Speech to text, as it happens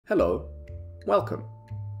Hello, welcome.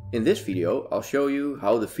 In this video I'll show you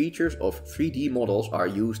how the features of 3D models are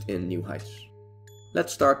used in New Heights.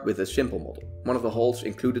 Let's start with a simple model, one of the holes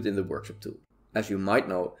included in the workshop tool. As you might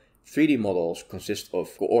know, 3D models consist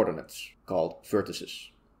of coordinates, called vertices.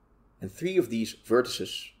 And 3 of these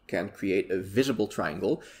vertices can create a visible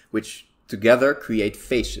triangle, which together create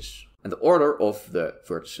faces. And the order of the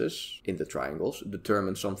vertices in the triangles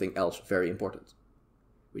determines something else very important,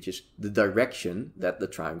 which is the direction that the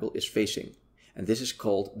triangle is facing. And this is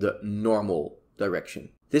called the normal direction.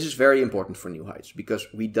 This is very important for New Heights because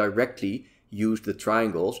we directly use the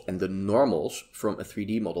triangles and the normals from a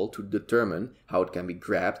 3D model to determine how it can be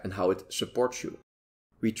grabbed and how it supports you.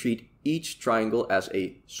 We treat each triangle as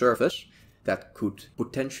a surface that could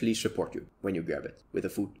potentially support you when you grab it with a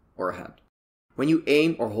foot or a hand. When you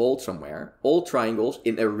aim or hold somewhere, all triangles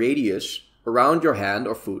in a radius around your hand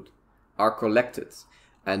or foot are collected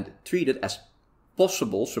and treated as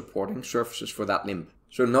possible supporting surfaces for that limb.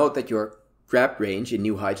 So note that your grab range in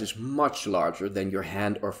New Heights is much larger than your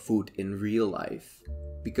hand or foot in real life,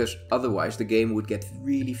 because otherwise the game would get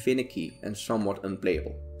really finicky and somewhat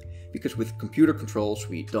unplayable. Because with computer controls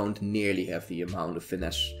we don't nearly have the amount of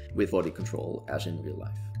finesse with body control as in real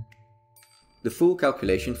life. The full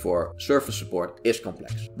calculation for surface support is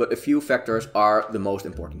complex, but a few factors are the most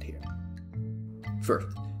important here.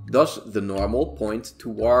 First, does the normal point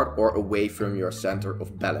toward or away from your center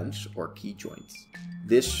of balance or key joint?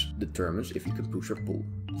 This determines if you can push or pull.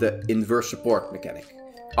 The inverse support mechanic.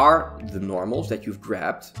 Are the normals that you've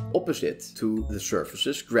grabbed opposite to the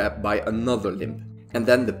surfaces grabbed by another limb? And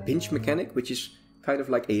then the pinch mechanic, which is kind of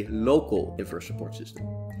like a local inverse support system.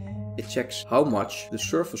 It checks how much the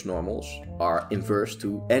surface normals are inverse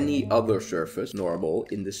to any other surface normal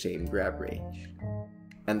in the same grab range.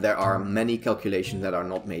 And there are many calculations that are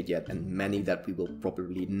not made yet and many that we will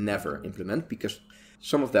probably never implement because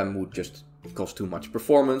some of them would just cost too much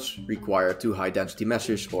performance, require too high density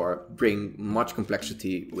meshes, or bring much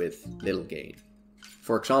complexity with little gain.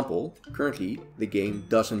 For example, currently the game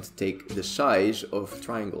doesn't take the size of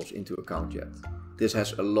triangles into account yet. This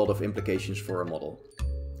has a lot of implications for a model.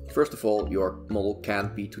 First of all, your model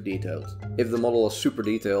can't be too detailed. If the model is super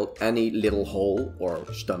detailed, any little hole or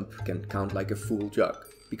stump can count like a full jug.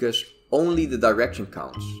 Because only the direction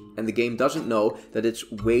counts, and the game doesn't know that it's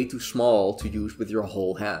way too small to use with your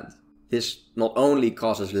whole hand. This not only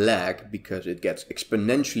causes lag because it gets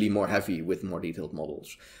exponentially more heavy with more detailed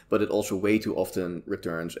models, but it also way too often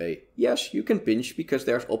returns a yes, you can pinch because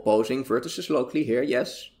there's opposing vertices locally here,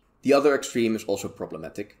 yes. The other extreme is also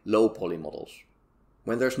problematic, low poly models.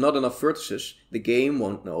 When there's not enough vertices, the game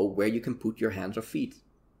won't know where you can put your hands or feet.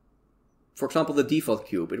 For example, the default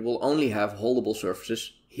cube, it will only have holdable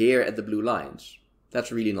surfaces here at the blue lines.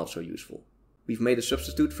 That's really not so useful. We've made a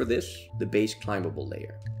substitute for this, the base climbable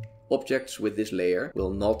layer. Objects with this layer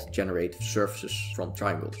will not generate surfaces from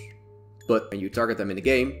triangles. But when you target them in the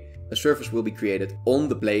game, a surface will be created on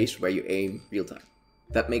the place where you aim real time.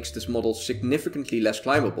 That makes this model significantly less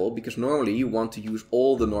climbable because normally you want to use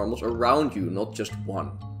all the normals around you, not just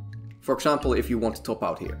one. For example, if you want to top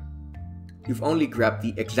out here. You've only grabbed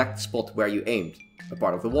the exact spot where you aimed, a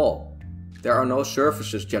part of the wall. There are no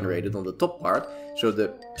surfaces generated on the top part, so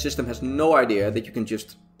the system has no idea that you can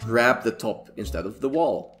just grab the top instead of the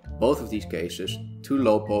wall. Both of these cases, too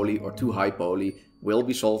low poly or too high poly, will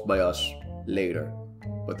be solved by us later,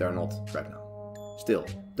 but they're not right now. Still,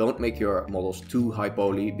 don't make your models too high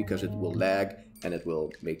poly because it will lag and it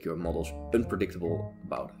will make your models unpredictable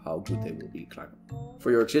about how good they will be climbable. For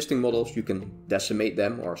your existing models, you can decimate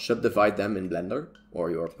them or subdivide them in Blender or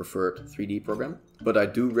your preferred 3D program. But I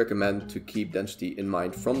do recommend to keep density in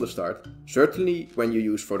mind from the start, certainly when you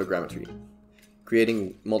use photogrammetry.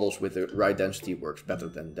 Creating models with the right density works better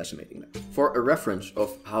than decimating them. For a reference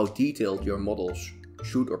of how detailed your models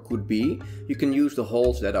should or could be, you can use the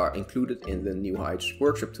holes that are included in the New Heights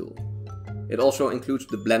workshop tool. It also includes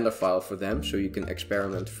the Blender file for them, so you can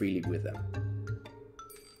experiment freely with them.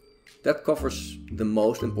 That covers the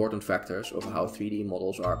most important factors of how 3D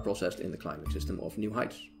models are processed in the climbing system of New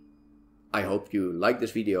Heights. I hope you liked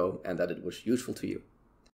this video and that it was useful to you.